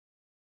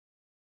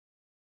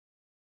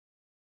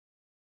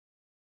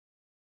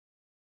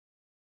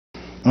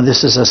And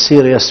this is a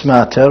serious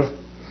matter,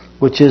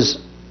 which is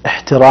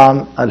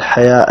احترام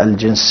الحياة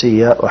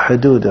الجنسية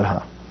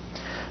وحدودها,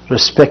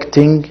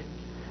 respecting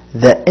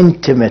the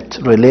intimate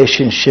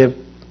relationship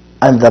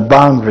and the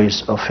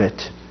boundaries of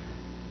it.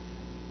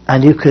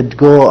 And you could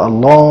go a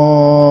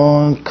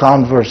long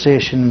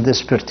conversation in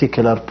this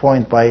particular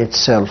point by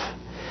itself.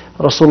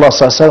 Rasulullah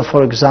ﷺ,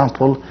 for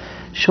example,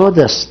 showed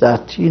us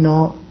that,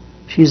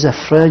 she's a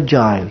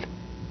fragile.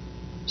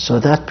 So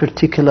that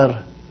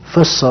particular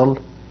vessel,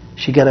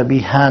 she got to be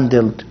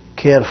handled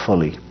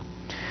carefully.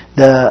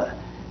 The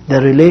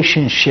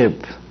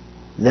relationship,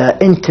 the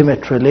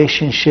intimate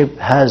relationship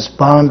has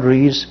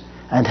boundaries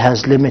and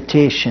has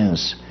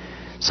limitations.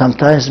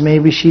 Sometimes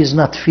maybe she's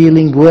not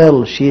feeling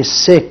well, she is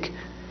sick.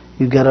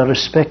 You gotta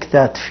respect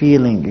that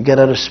feeling. You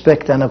gotta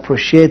respect and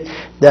appreciate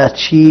that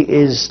she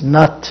is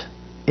not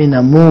in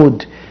a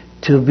mood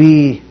to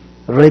be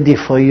ready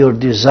for your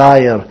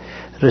desire.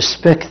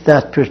 Respect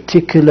that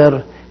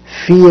particular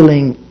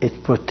feeling,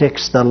 it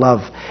protects the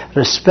love.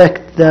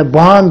 Respect the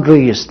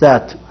boundaries,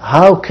 that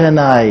how can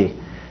I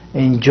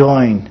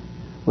enjoy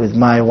with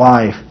my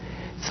wife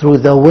through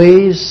the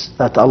ways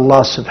that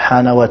Allah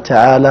subhanahu wa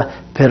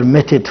ta'ala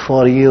permitted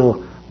for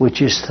you,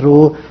 which is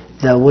through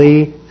the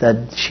way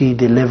that she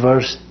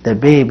delivers the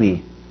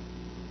baby,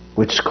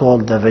 which is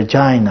called the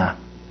vagina.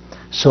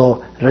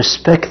 So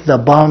respect the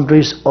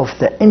boundaries of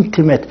the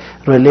intimate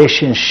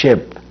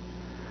relationship.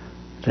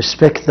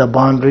 Respect the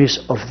boundaries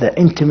of the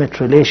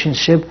intimate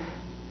relationship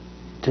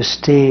to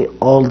stay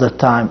all the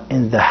time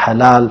in the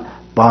halal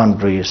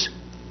boundaries.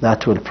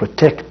 That will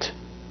protect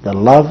the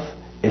love,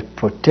 it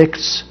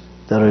protects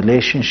the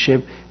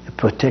relationship, it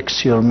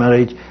protects your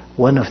marriage.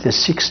 One of the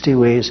 60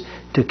 ways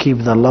to keep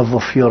the love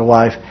of your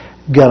wife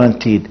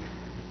guaranteed.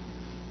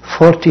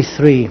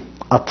 43.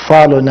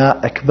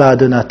 أطفالنا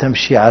أكبادنا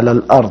تمشي على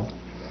الأرض.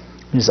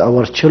 Means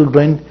our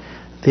children,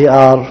 they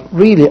are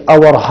really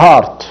our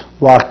heart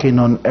walking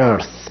on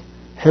earth.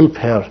 Help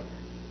her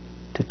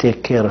to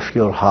take care of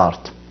your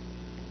heart.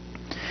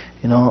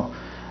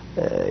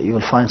 You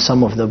will find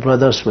some of the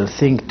brothers will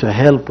think to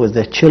help with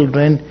the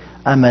children,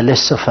 I'm a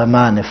less of a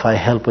man if I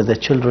help with the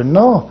children.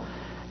 No,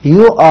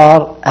 you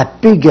are a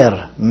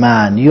bigger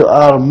man. You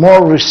are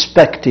more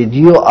respected.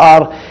 You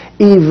are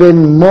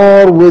even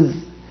more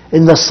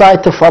in the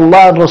sight of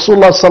Allah and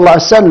Rasulullah sallallahu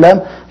alaihi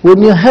wasallam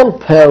when you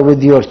help her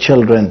with your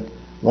children.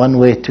 One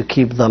way to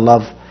keep the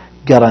love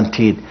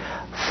guaranteed.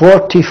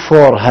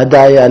 44.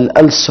 Hadaya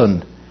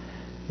al-alsun,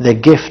 the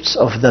gifts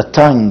of the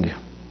tongue.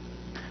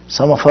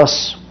 Some of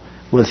us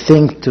will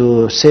think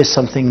to say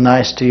something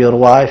nice to your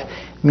wife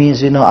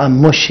means,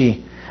 I'm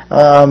mushy,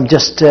 I'm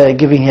just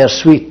giving her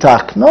sweet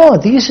talk. No,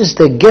 this is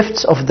the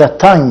gifts of the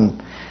tongue.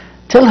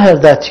 Tell her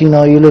that, you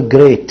look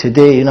great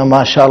today,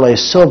 mashallah,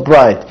 is so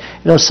bright.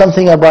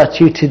 Something about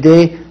you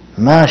today,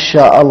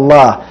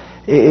 mashallah.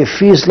 It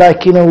feels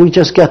like, we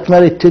just got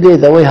married today,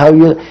 the way how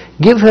you...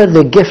 Give her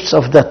the gifts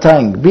of the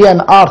tongue. Be an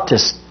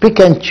artist. Pick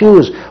and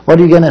choose what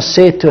you're going to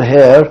say to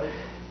her.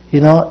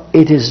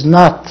 It is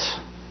not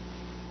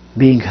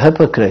being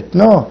hypocrite.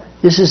 No,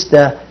 this is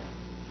the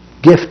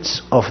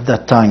gifts of the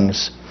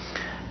tongues.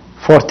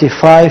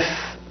 45.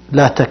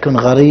 لا تكن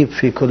غريب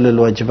في كل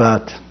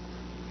الوجبات.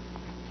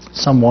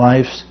 Some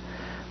wives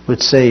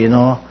would say,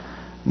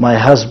 my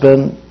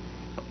husband,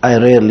 I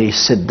rarely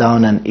sit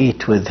down and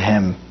eat with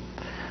him.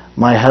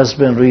 My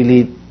husband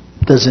really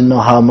doesn't know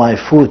how my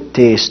food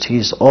tastes.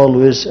 He's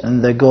always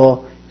on the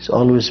go. He's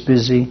always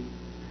busy.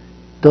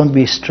 Don't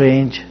be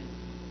strange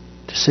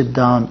to sit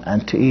down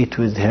and to eat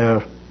with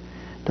her.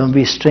 Don't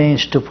be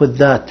strange to put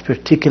that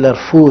particular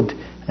food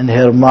in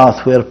her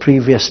mouth, where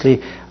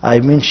previously I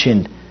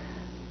mentioned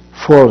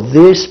for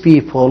these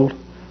people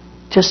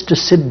just to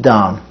sit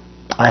down.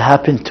 I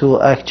happen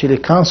to actually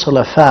counsel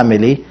a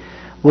family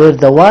where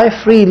the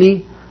wife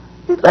really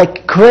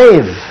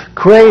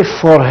crave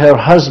for her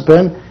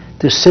husband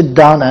to sit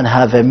down and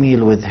have a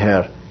meal with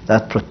her.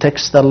 That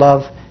protects the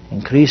love,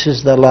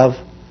 increases the love.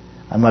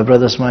 And my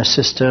brothers, my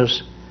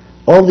sisters,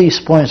 all these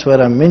points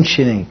where I'm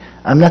mentioning,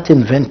 I'm not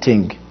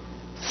inventing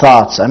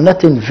thoughts, I'm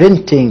not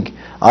inventing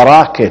a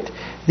rocket.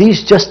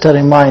 These just are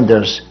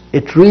reminders.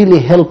 It really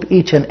helps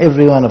each and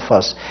every one of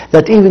us.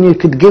 That even you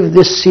could give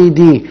this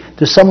CD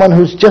to someone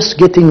who's just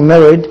getting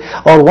married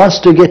or wants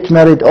to get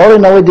married or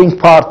in a wedding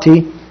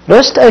party.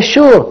 Rest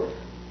assured,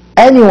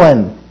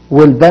 anyone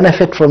will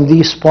benefit from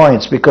these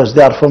points because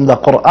they are from the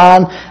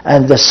Quran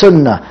and the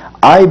Sunnah.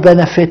 I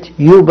benefit,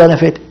 you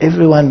benefit,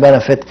 everyone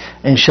benefit.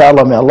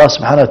 Inshallah, may Allah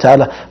subhanahu wa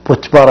ta'ala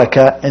put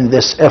barakah in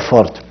this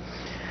effort.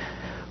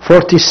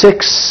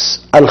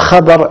 46.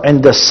 Al-khabar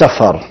inda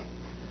safar.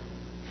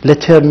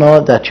 Let her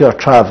know that you are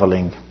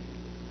traveling.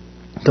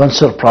 Don't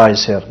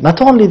surprise her. Not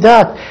only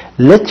that,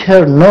 let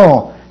her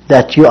know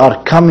that you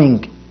are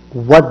coming,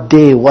 what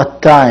day,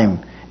 what time.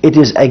 It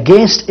is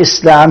against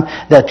Islam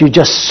that you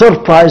just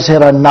surprise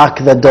her and knock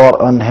the door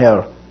on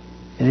her.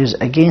 It is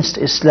against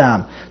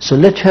Islam. So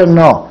let her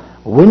know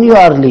when you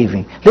are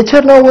leaving. Let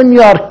her know when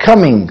you are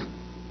coming.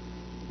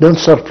 Don't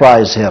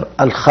surprise her.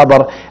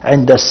 Al-khabar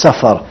inda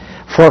safar.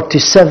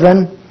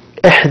 47.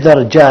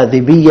 احذر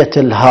جاذبية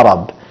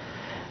الهرب.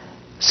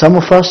 Some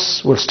of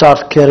us will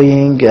start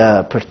carrying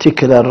a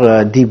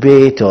particular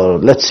debate, or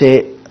let's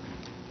say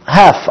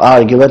half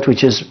argument,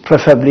 which is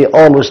preferably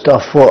always to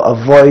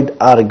avoid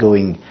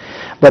arguing.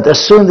 But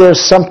as soon there's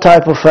some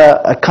type of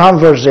a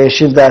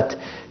conversation that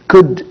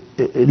could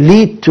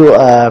lead to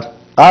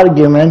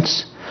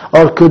arguments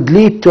or could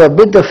lead to a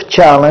bit of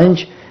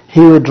challenge,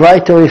 he would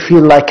right away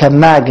feel like a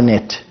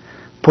magnet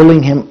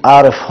pulling him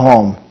out of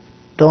home.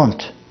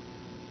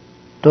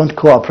 Don't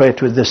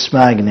cooperate with this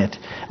magnet.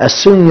 As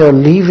soon you're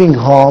leaving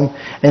home,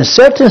 in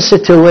certain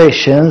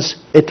situations,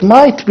 it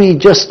might be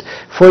just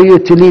for you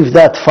to leave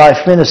that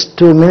 5 minutes,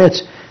 2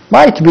 minutes,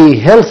 might be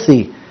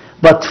healthy.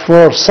 But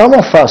for some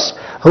of us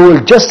who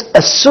will just,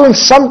 as soon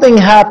something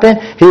happen,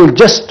 he will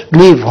just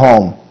leave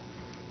home.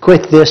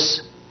 Quit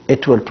this.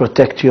 It will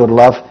protect your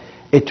love.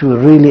 It will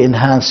really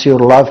enhance your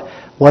love.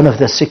 One of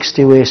the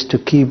 60 ways to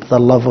keep the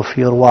love of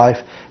your wife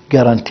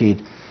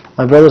guaranteed.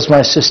 My brothers,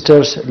 my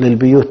sisters,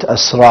 للبيوت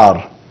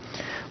أسرار.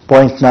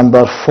 Point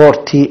number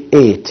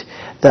 48,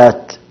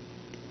 that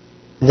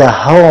the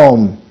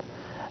home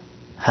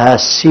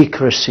has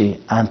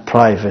secrecy and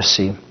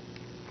privacy.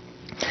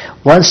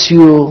 Once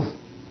you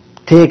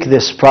take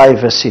this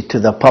privacy to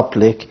the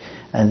public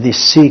and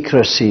this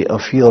secrecy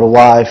of your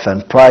wife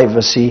and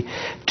privacy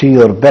to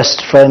your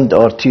best friend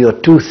or to your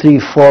 2, 3,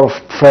 4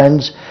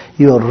 friends,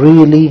 you're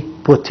really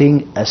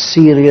putting a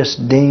serious,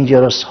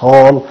 dangerous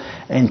hole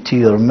into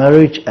your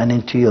marriage and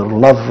into your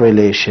love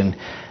relation.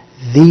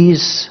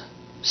 These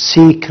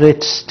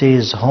secret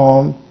stays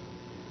home,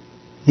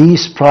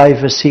 these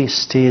privacy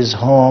stays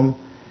home,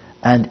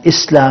 and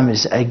Islam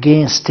is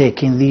against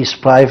taking these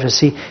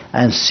privacy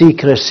and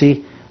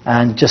secrecy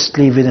and just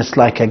leaving it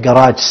like a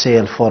garage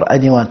sale for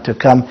anyone to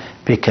come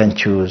pick and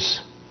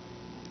choose.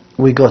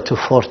 We go to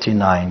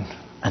 49,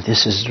 and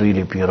this is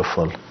really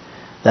beautiful,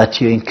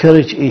 that you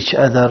encourage each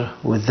other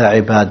with the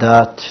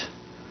ibadat,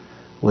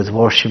 with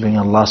worshipping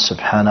Allah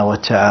subhanahu wa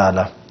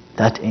ta'ala.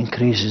 That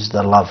increases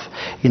the love.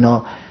 You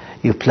know,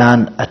 you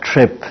plan a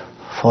trip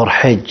for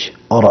Hajj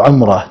or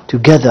Umrah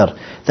together,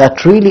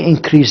 that really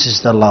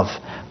increases the love,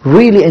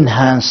 really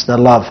enhances the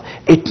love.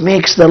 It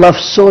makes the love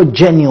so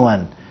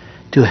genuine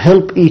to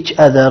help each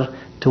other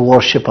to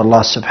worship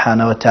Allah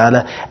subhanahu wa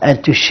ta'ala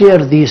and to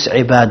share these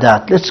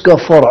ibadat. Let's go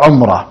for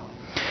Umrah.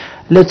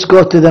 Let's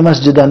go to the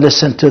masjid and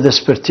listen to this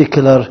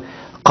particular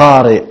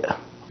qari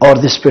or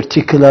this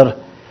particular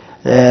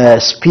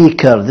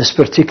speaker, this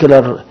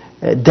particular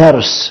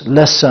dars,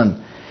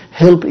 lesson.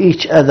 Help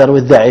each other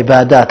with the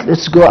ibadat.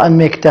 Let's go and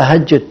make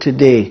tahajjud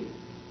today.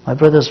 My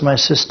brothers, my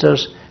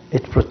sisters,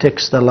 it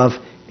protects the love,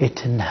 it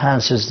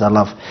enhances the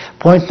love.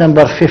 Point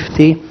number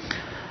 50,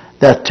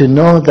 that to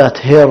know that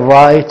her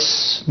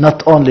rights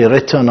not only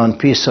written on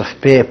piece of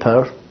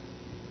paper,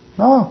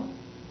 no,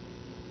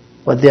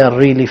 but they are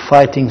really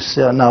fighting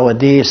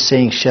nowadays,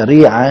 saying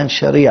Sharia and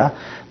Sharia.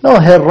 No,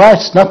 her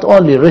rights not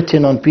only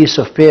written on piece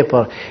of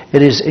paper,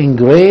 it is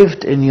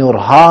engraved in your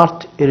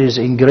heart, it is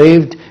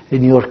engraved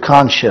in your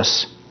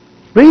conscience.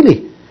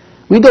 Really,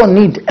 we don't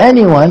need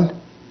anyone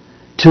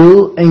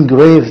to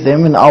engrave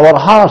them in our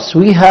hearts.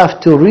 We have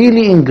to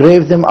really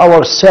engrave them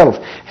ourselves.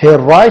 Her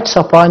rights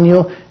upon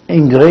you,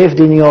 engraved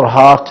in your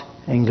heart,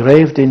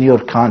 engraved in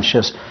your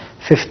conscience.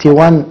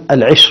 51,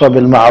 al-ishra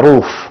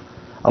bil-ma'roof.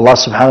 Allah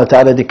subhanahu wa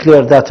ta'ala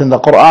declared that in the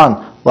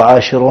Quran.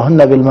 وَعَاشِرُهُنَّ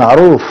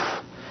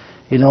بِالْمَعْرُوفِ.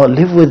 You know,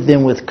 live with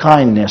them with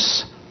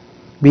kindness.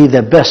 Be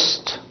the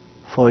best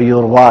for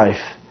your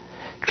wife.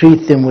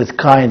 Treat them with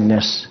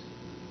kindness.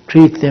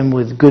 Treat them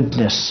with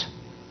goodness.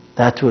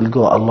 That will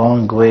go a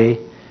long way.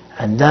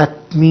 And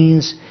that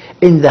means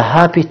in the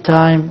happy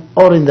time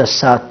or in the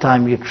sad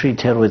time, you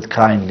treat her with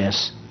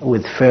kindness,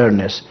 with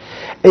fairness.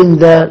 In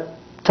the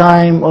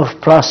time of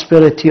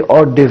prosperity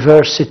or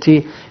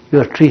diversity,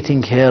 you're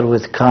treating her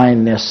with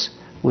kindness,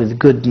 with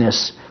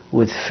goodness,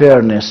 with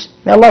fairness.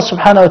 May Allah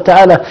subhanahu wa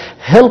ta'ala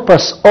help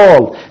us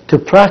all to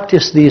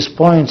practice these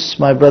points,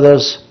 my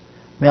brothers.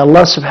 May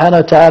Allah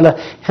subhanahu wa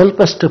ta'ala help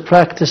us to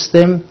practice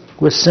them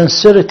with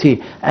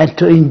sincerity and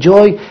to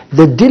enjoy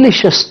the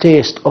delicious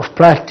taste of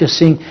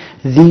practicing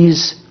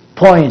these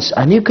points.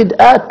 And you could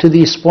add to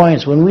these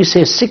points, when we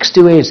say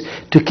 60 ways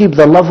to keep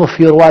the love of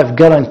your wife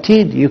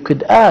guaranteed, you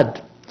could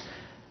add